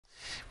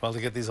Well, to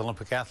get these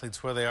Olympic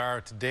athletes where they are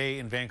today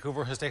in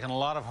Vancouver has taken a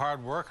lot of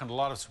hard work and a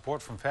lot of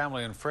support from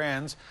family and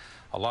friends,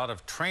 a lot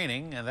of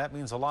training, and that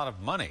means a lot of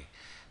money.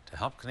 To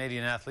help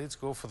Canadian athletes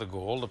go for the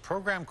gold, a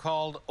program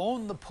called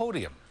Own the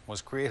Podium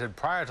was created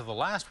prior to the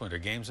last Winter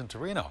Games in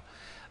Torino.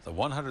 The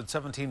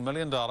 $117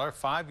 million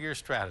five-year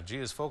strategy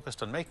is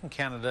focused on making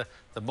Canada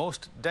the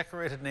most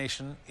decorated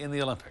nation in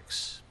the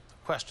Olympics.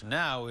 The question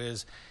now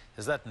is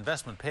that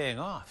investment paying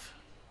off?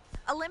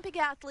 Olympic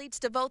athletes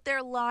devote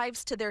their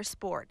lives to their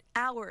sport,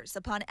 hours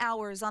upon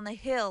hours on the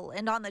hill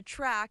and on the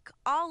track,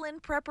 all in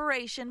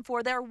preparation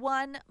for their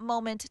one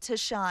moment to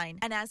shine.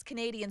 And as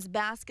Canadians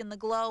bask in the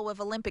glow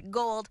of Olympic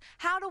gold,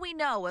 how do we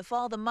know if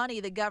all the money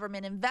the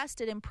government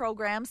invested in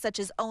programs such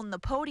as Own the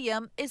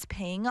Podium is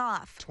paying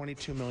off?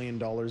 $22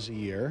 million a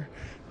year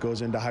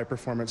goes into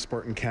high-performance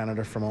sport in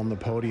Canada from Own the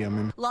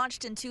Podium.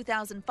 Launched in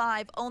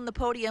 2005, Own the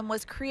Podium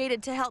was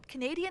created to help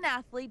Canadian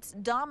athletes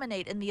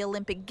dominate in the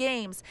Olympic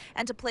Games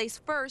and to place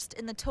first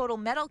in the total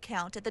medal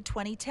count at the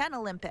 2010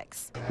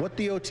 Olympics. What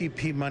the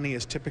OTP money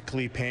is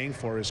typically paying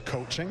for is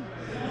coaching,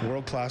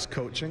 world-class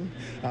coaching,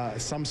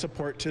 some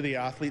support to the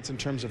athletes in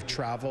terms of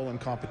travel and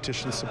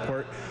competition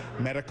support,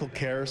 medical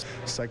care,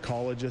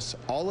 psychologists,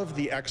 all of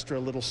the extra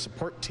little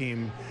support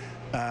team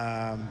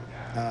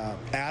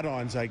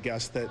add-ons, I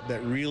guess,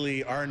 that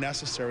really are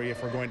necessary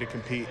if we're going to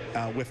compete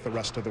with the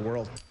rest of the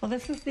world. Well,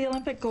 this is the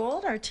Olympic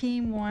gold. Our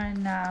team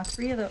won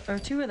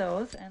two of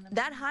those. And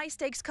that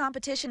high-stakes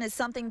competition is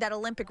something that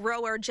Olympic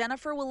rower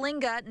Jennifer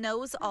Walinga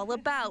knows all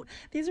about.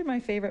 These are my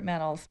favorite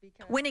medals.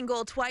 Winning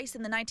gold twice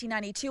in the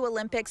 1992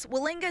 Olympics,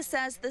 Walinga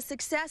says the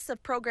success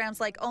of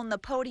programs like Own the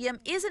Podium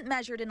isn't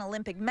measured in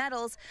Olympic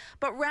medals,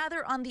 but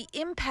rather on the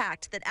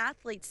impact that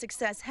athletes'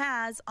 success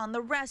has on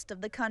the rest of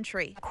the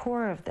country. The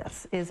core of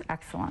this is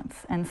excellence,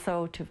 and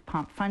so to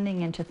pump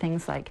funding into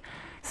things like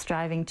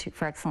striving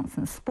for excellence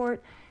in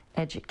sport,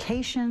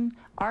 education,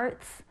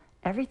 arts,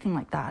 everything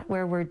like that,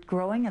 where we're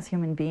growing as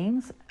human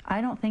beings,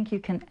 I don't think you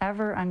can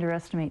ever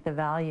underestimate the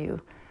value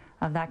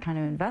of that kind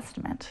of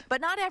investment.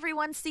 But not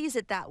everyone sees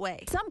it that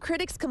way. Some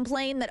critics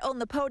complain that Own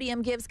the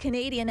Podium gives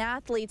Canadian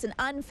athletes an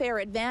unfair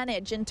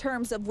advantage in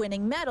terms of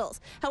winning medals.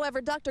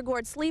 However, Dr.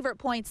 Gord Sleevert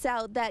points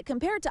out that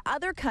compared to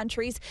other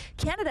countries,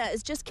 Canada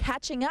is just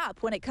catching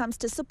up when it comes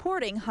to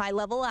supporting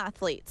high-level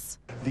athletes.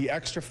 The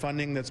extra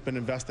funding that's been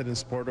invested in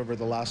sport over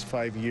the last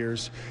 5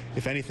 years,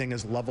 if anything,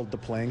 has leveled the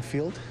playing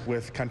field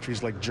with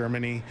countries like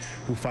Germany,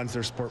 who funds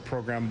their sport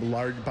program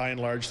by and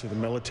large through the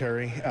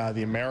military,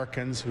 the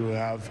Americans, who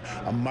have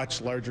a much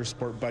larger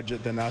sport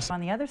budget than us.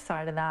 On the other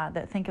side of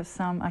that, think of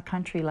a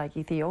country like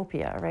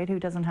Ethiopia, right,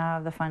 who doesn't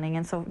have the funding,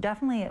 and so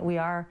definitely we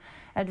are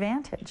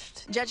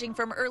advantaged. Judging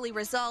from early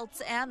results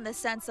and the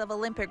sense of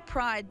Olympic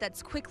pride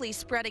that's quickly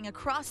spreading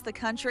across the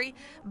country,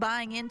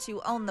 buying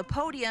into Own the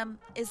Podium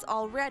is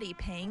already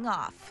paying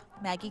off.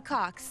 Maggie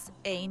Cox,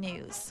 A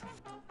News.